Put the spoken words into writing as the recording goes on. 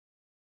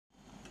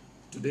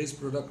Today's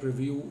product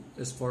review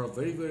is for a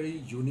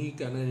very unique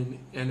and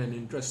an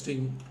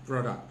interesting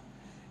product.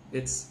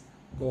 It's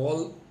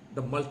called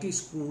the multi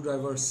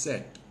screwdriver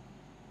set.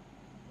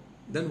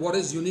 Then what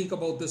is unique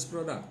about this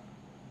product?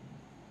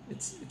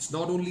 It's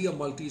not only a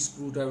multi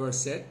screwdriver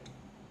set,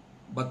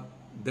 but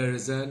there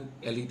is an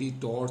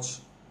LED torch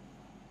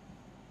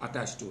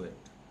attached to it.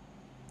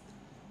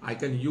 I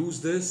can use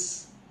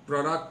this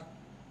product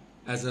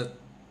as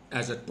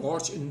a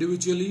torch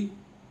individually,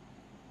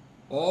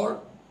 or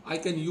I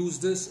can use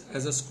this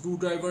as a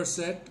screwdriver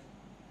set,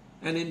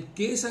 and in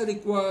case I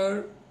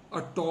require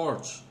a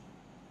torch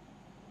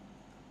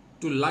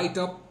to light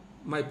up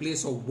my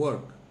place of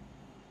work,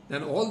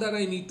 then all that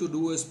I need to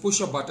do is push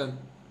a button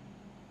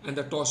and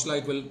the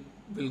torchlight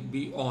will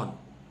be on.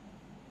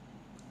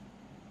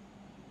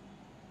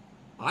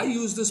 I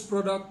use this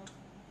product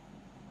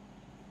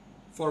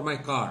for my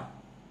car.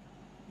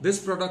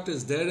 This product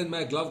is there in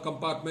my glove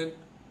compartment.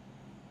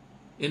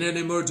 In an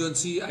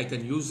emergency, I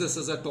can use this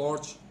as a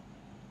torch,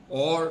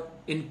 or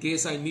in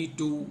case I need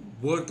to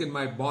work in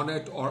my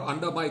bonnet or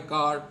under my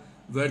car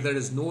where there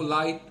is no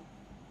light,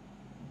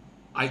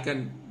 I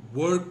can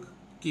work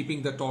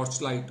keeping the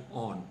torchlight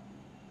on.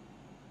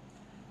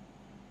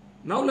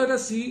 Now let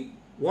us see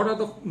what are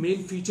the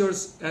main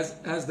features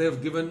as they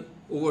have given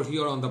over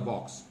here on the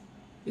box.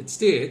 It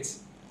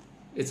states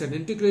it's an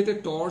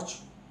integrated torch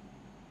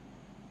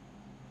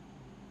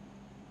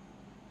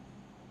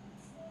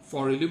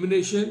for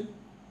illumination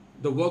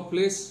the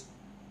workplace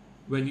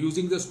when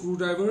using the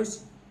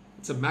screwdrivers.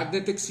 It's a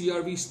magnetic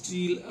CRV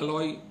steel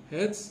alloy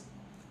heads,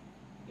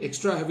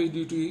 extra heavy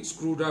duty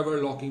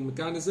screwdriver locking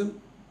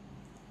mechanism,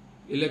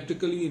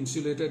 electrically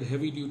insulated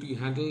heavy duty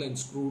handle and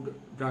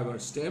screwdriver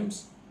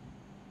stems,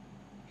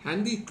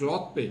 handy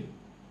cloth pin,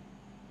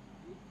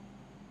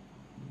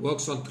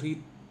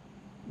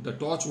 the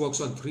torch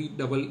works on three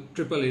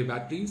AAA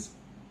batteries,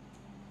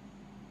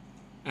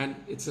 and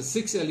it's a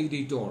 6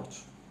 LED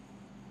torch.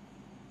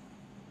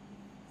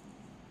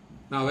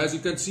 Now, as you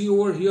can see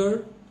over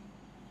here,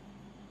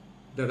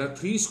 there are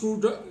 3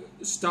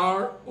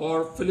 star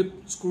or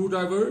Phillips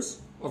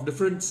screwdrivers of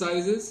different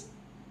sizes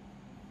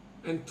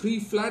and 3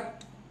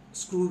 flat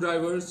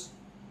screwdrivers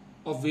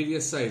of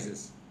various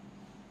sizes.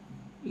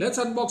 Let's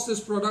unbox this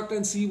product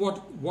and see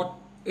what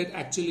it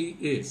actually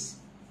is.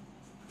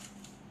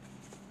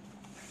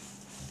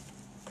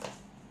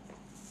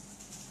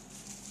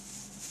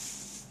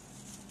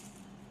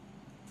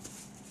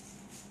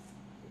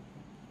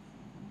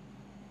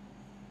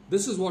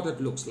 This is what it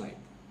looks like.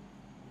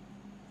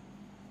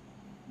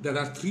 There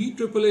are 3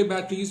 AAA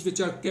batteries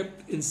which are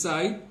kept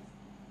inside,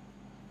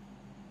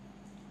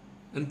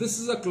 and this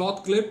is a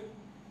cloth clip,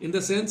 in the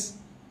sense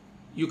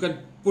you can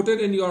put it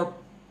in your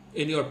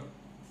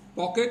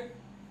pocket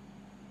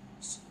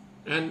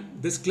and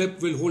this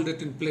clip will hold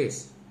it in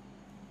place.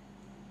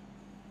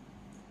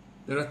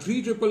 There are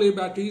 3 AAA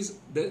batteries.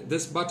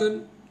 This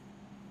button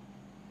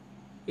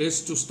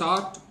is to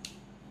start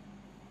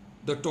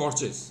the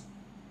torches.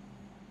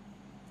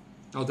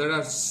 Now there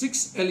are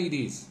 6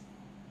 LEDs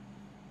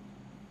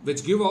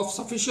which give off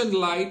sufficient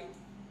light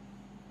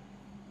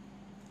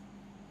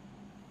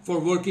for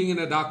working in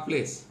a dark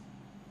place.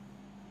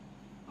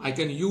 I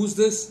can use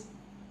this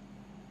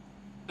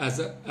as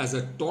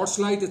a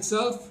torchlight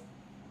itself,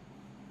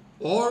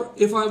 or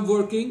if I'm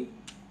working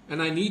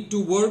and I need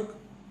to work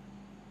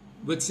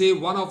with, say,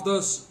 one of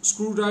the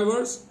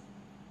screwdrivers,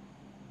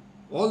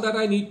 all that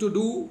I need to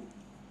do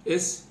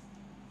is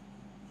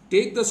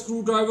take the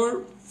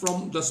screwdriver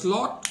from the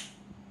slot,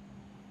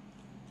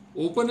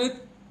 open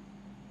it,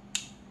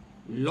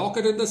 lock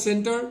it in the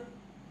center,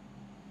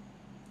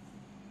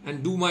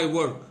 and do my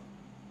work.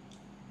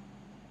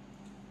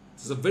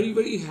 It's a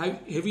very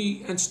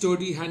heavy and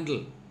sturdy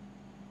handle,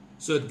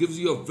 so it gives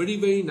you a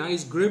very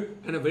nice grip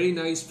and a very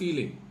nice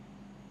feeling.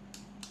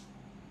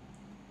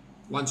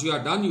 Once you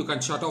are done, you can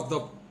shut off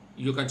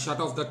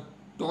the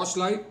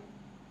torchlight.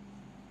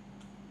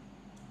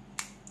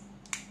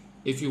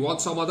 If you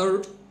want some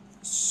other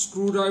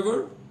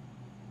screwdriver,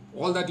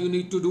 all that you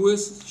need to do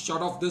is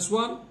shut off this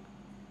one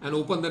and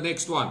open the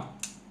next one.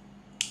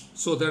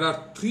 So there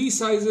are 3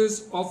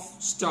 sizes of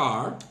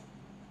star,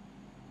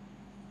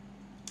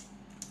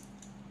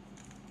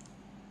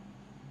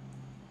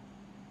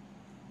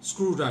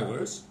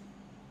 screwdrivers,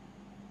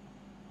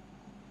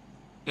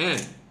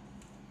 and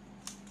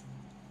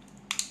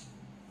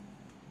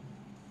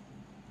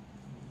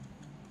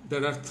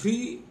there are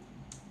 3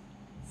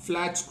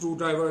 flat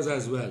screwdrivers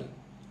as well.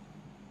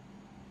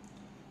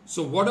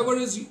 So whatever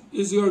is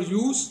your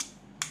use,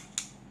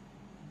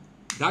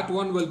 that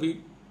one will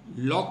be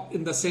locked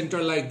in the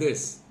center like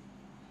this.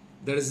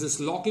 There is this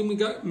locking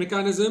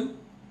mechanism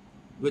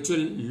which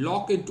will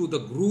lock into the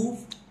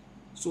groove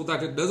so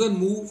that it doesn't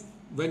move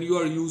when you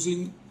are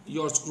using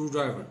your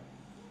screwdriver.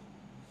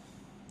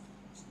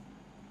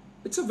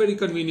 It's a very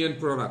convenient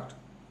product,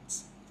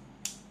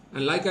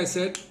 and like I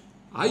said,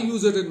 I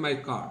use it in my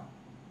car.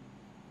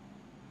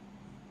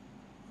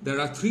 There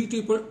are 3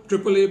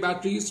 AAA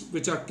batteries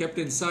which are kept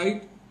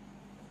inside.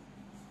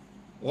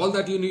 All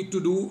that you need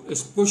to do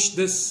is push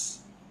this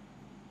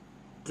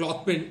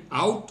cloth pin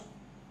out,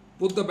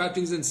 put the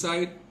batteries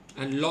inside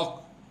and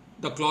lock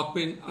the cloth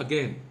pin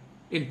again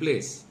in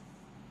place.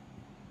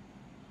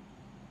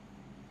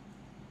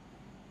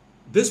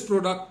 This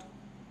product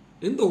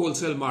in the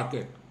wholesale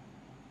market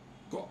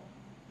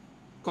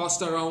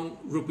cost around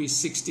rupees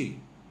 60,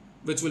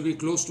 which will be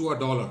close to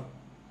 $1.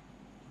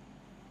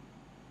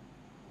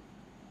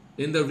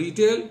 In the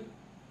retail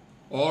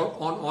or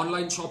on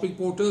online shopping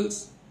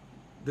portals,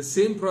 the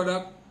same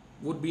product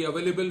would be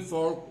available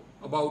for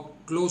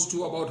close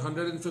to about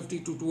 150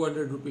 to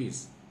 200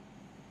 rupees.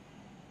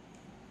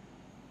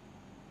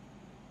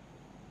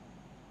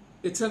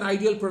 It's an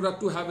ideal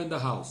product to have in the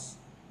house.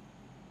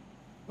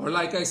 Or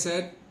like I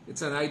said,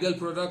 it's an ideal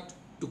product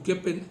to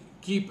keep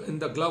in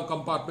the glove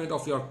compartment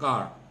of your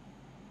car.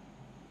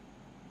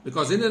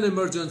 Because in an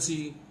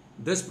emergency,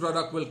 this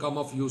product will come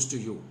of use to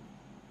you.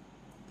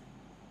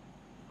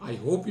 I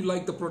hope you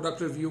like the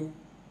product review.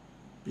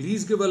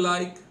 Please give a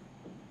like.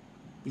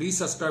 Please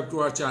subscribe to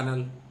our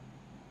channel.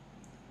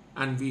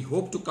 And we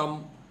hope to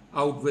come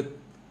out with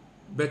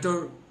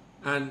better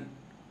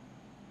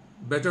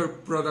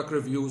product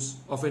reviews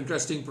of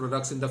interesting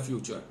products in the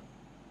future.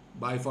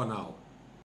 Bye for now.